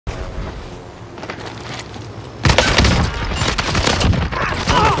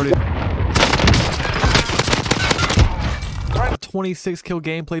26 kill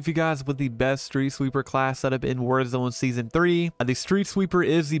gameplay for you guys with the best Street Sweeper class setup in Warzone Season 3. The Street Sweeper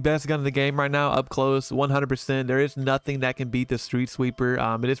is the best gun in the game right now, up close, 100%. There is nothing that can beat the Street Sweeper.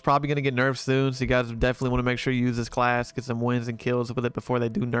 It is probably going to get nerfed soon, so you guys definitely want to make sure you use this class, get some wins and kills with it before they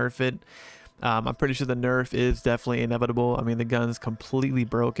do nerf it. I'm pretty sure the nerf is definitely inevitable. I mean, the gun's completely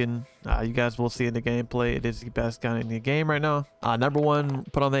broken. You guys will see in the gameplay. It is the best gun in the game right now. Number one,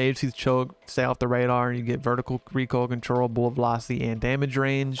 put on the HC's choke, stay off the radar. You get vertical recoil control, bullet velocity, and damage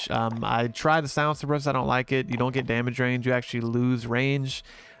range. I tried the sound suppressor. I don't like it. You don't get damage range. You actually lose range.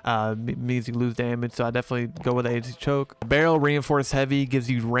 Means you lose damage, so I definitely go with the HC choke. Barrel reinforced heavy gives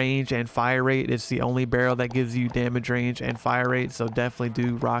you range and fire rate. It's the only barrel that gives you damage range and fire rate, so definitely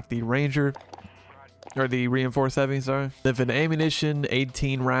do rock the Ranger. Or the reinforced heavy, sorry. If an ammunition,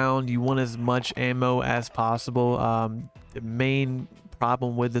 18 round, you want as much ammo as possible. The main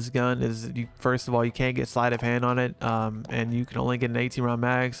problem with this gun is first of all, you can't get sleight of hand on it, and you can only get an 18 round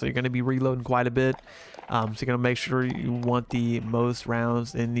mag, so you're going to be reloading quite a bit. So you're going to make sure you want the most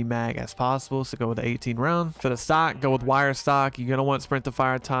rounds in the mag as possible, so go with the 18 round. For the stock, go with wire stock. You're going to want sprint to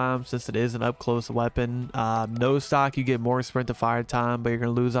fire time since it is an up close weapon. No stock, you get more sprint to fire time, but you're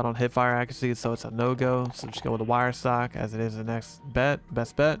going to lose out on hip fire accuracy, so it's a no-go. So just go with the wire stock as it is the next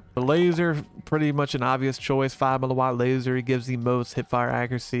best bet. The laser, pretty much an obvious choice. 5mm laser, it gives the most hip fire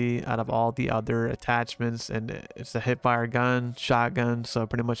accuracy out of all the other attachments, and it's a hip fire gun, shotgun, so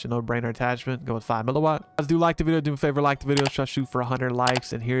pretty much a no-brainer attachment. Go with 5mm. Guys, do like the video, do me a favor, like the video, try to shoot for 100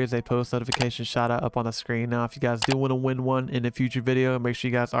 likes, and here is a post notification shout out up on the screen. Now, if you guys do want to win one in a future video, make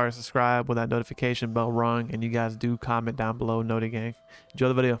sure you guys are subscribed with that notification bell rung, and you guys do comment down below. Know the gang. Enjoy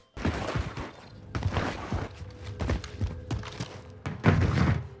the video.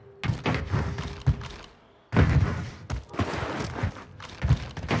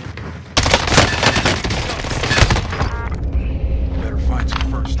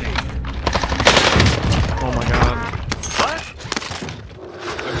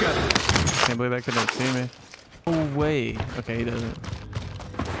 I can't believe that couldn't see me. No way. Okay, he doesn't.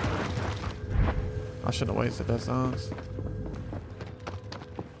 I should have wasted that sounds.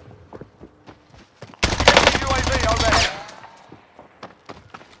 UAV overhead.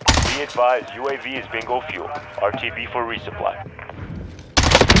 Be advised, UAV is bingo fuel. RTB for resupply.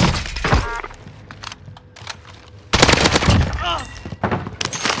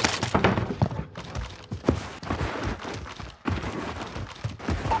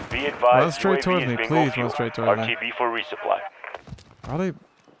 Be advised, run straight towards me, please. Run straight towards me. RTB for resupply. Are they?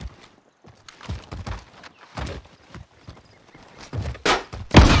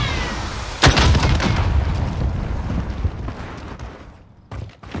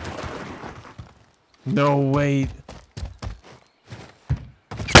 No, wait.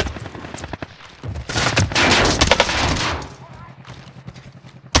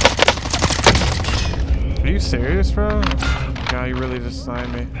 Are you serious, bro? God, you really just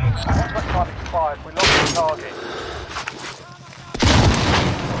signed me. Expired. We lost the target.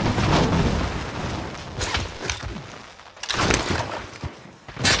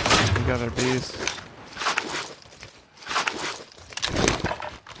 You guys are beasts.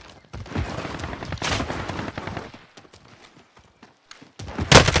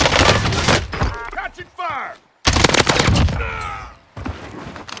 Catching fire!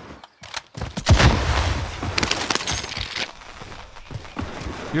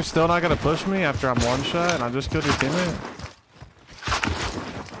 You're still not gonna push me after I'm one shot and I just killed your teammate?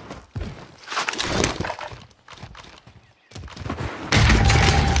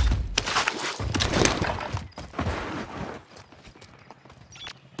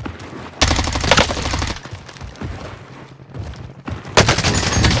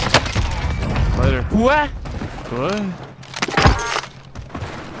 Later. What? What?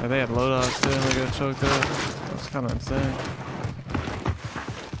 Yeah, they had loadouts too and they got choked up. That's kind of insane.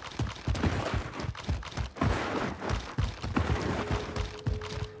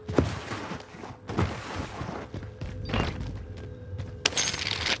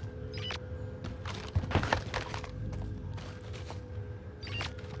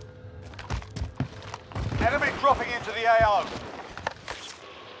 Enemy dropping into the AO.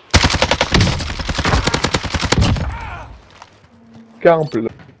 Camp là.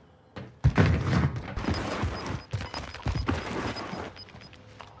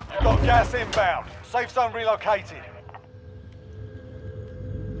 You've got gas inbound. Safe zone relocated.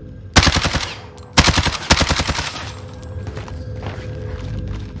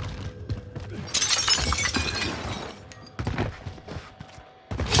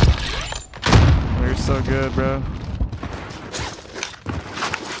 You're so good, bro.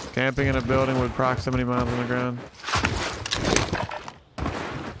 Camping in a building with proximity mines on the ground.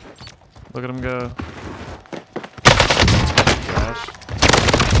 Look at him go. Gosh.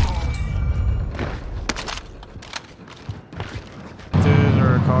 Dude,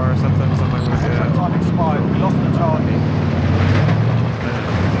 or a car or something like that. Time expired. We lost the target.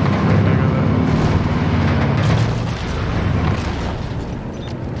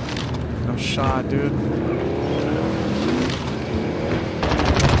 No shot, dude.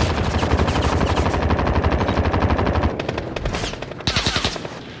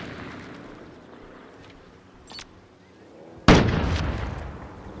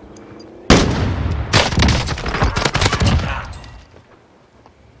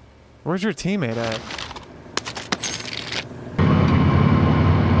 Where's your teammate at?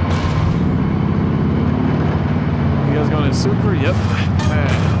 You guys going in super? Yep. Okay.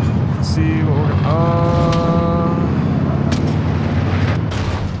 Let's see what we're gonna.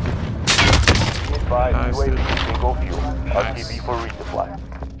 Nice, dude. Single fuel. Nice. RTB for resupply.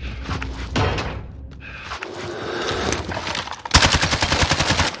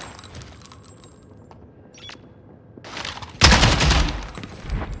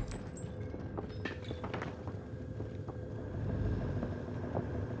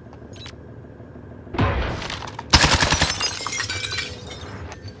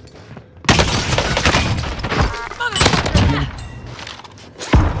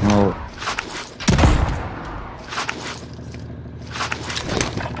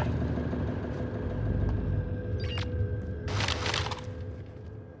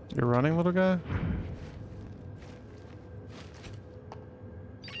 You're running, little guy?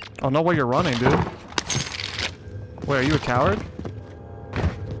 Oh, no way you're running, dude. Wait, are you a coward?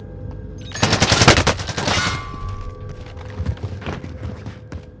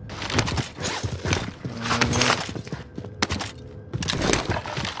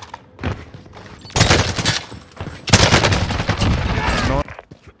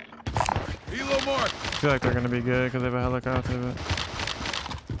 I feel like they're gonna be good because they have a helicopter, but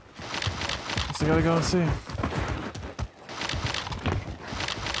I gotta go and see.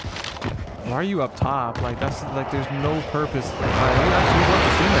 Why are you up top? Like that's like there's no purpose. You actually want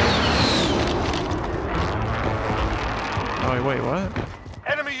the teammate. Oh wait, what?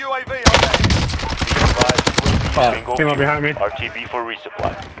 Enemy UAV on that. Came up behind me. RTB for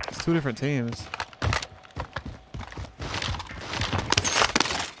resupply. It's two different teams.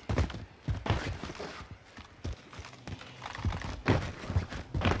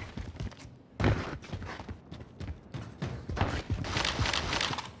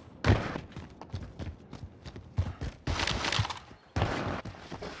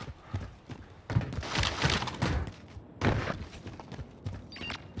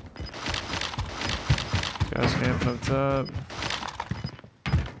 Guys camping up top.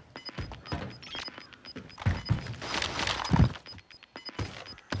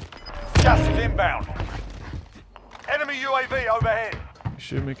 Gas is inbound. Enemy UAV overhead. You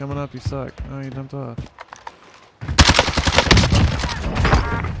shoot me coming up, you suck. Oh, you jumped off.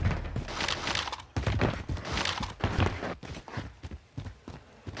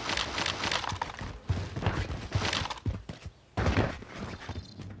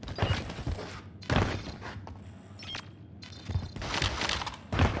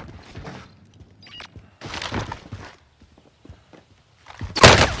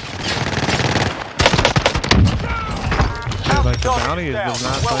 Like the bounty does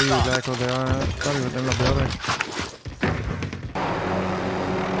not tell you exactly where they are. It's probably within the building.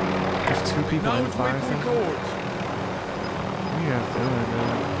 There's two people in the fire thing. What are you guys doing,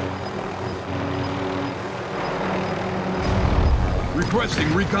 dude? Requesting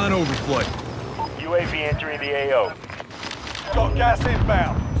recon overflight. UAV entering the AO. Got gas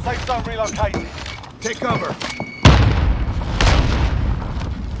inbound. Safe zone relocated. Take cover.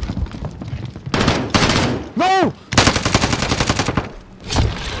 No!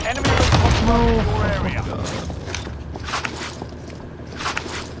 Enemy responsible in your area.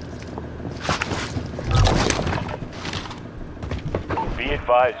 Be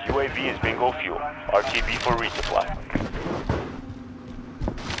advised, UAV is bingo fuel. RTB for resupply.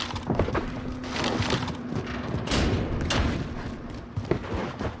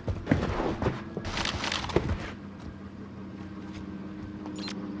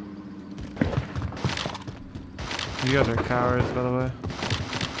 You guys are cowards, by the way.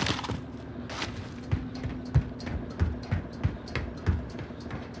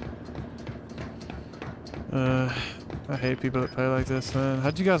 I hate people that play like this, man.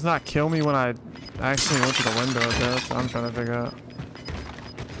 How'd you guys not kill me when I actually went to the window? That's what I'm trying to figure out.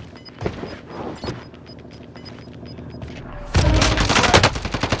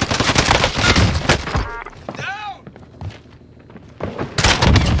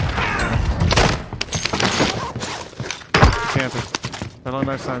 Right on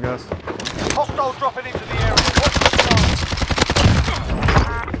next time, guys. Hostile dropping into the area. Watch the sky.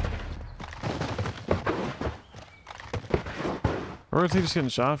 Where is he just getting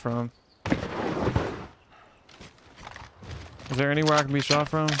shot from? Is there anywhere I can be shot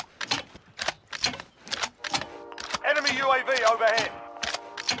from? Enemy UAV overhead.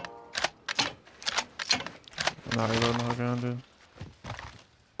 I'm not reloading my gun, dude.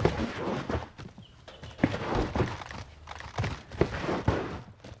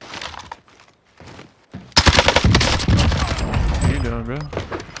 What are you doing, bro?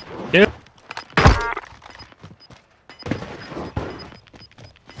 Yeah.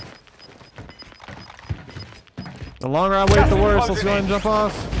 The longer I wait, the worse. Let's go ahead and jump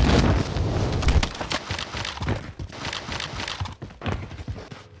off.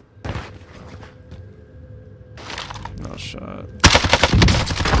 No shot.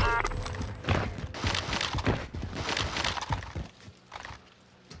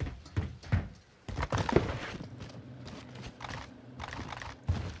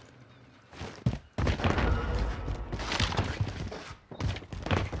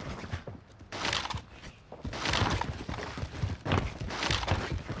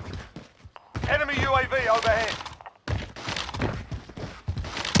 Enemy UAV overhead.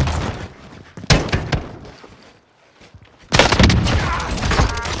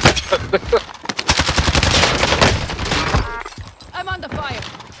 I'm under fire.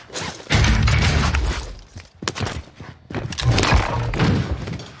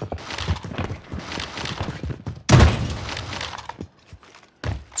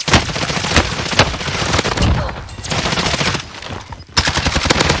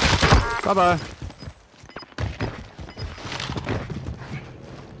 Bye-bye.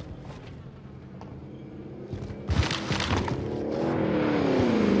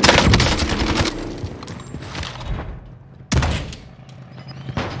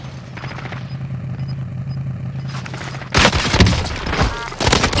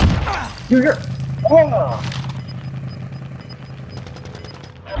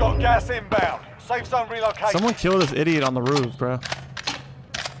 Got gas inbound. Safe zone relocation. Someone kill this idiot on the roof, bro.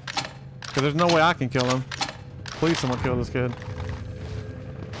 Because there's no way I can kill him. Please, someone kill this kid.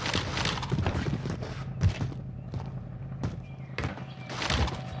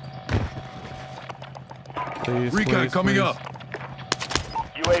 Please, Recon please, coming please. up.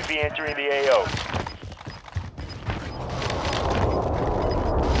 UAV entering the AO.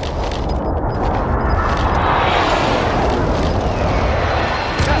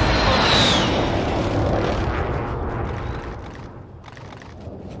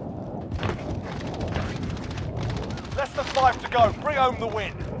 Less than 5 to go. Bring home the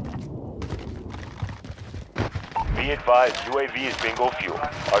win. Be advised, UAV is bingo fuel.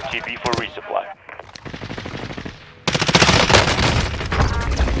 RTB for resupply.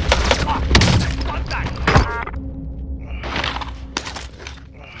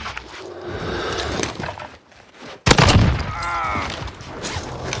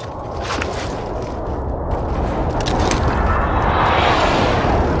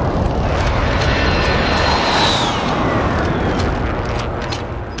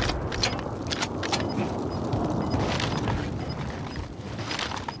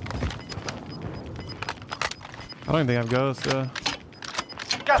 I don't even think I have ghosts.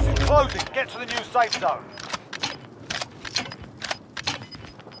 Gas is closing. Get to the new safe zone.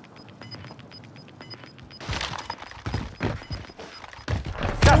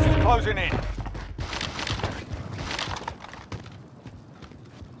 Gas is closing in.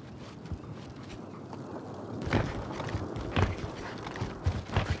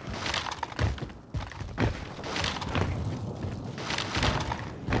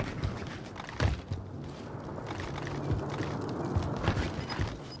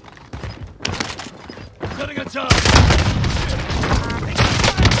 Setting a time.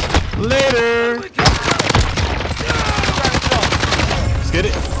 Later! Let's get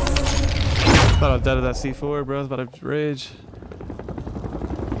it. Thought I was dead of that C4, bro. I was about to rage.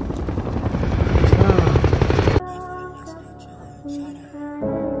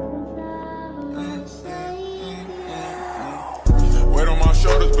 Weight on my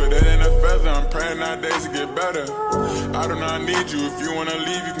shoulders, but that ain't a feather. I'm praying nowadays to get better. I do not need you. If you wanna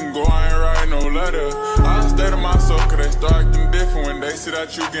leave, you can go. I ain't writing no letter. I stay to myself, cause they start acting different when they see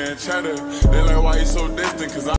that you getting cheddar. They like, why you so distant? Cause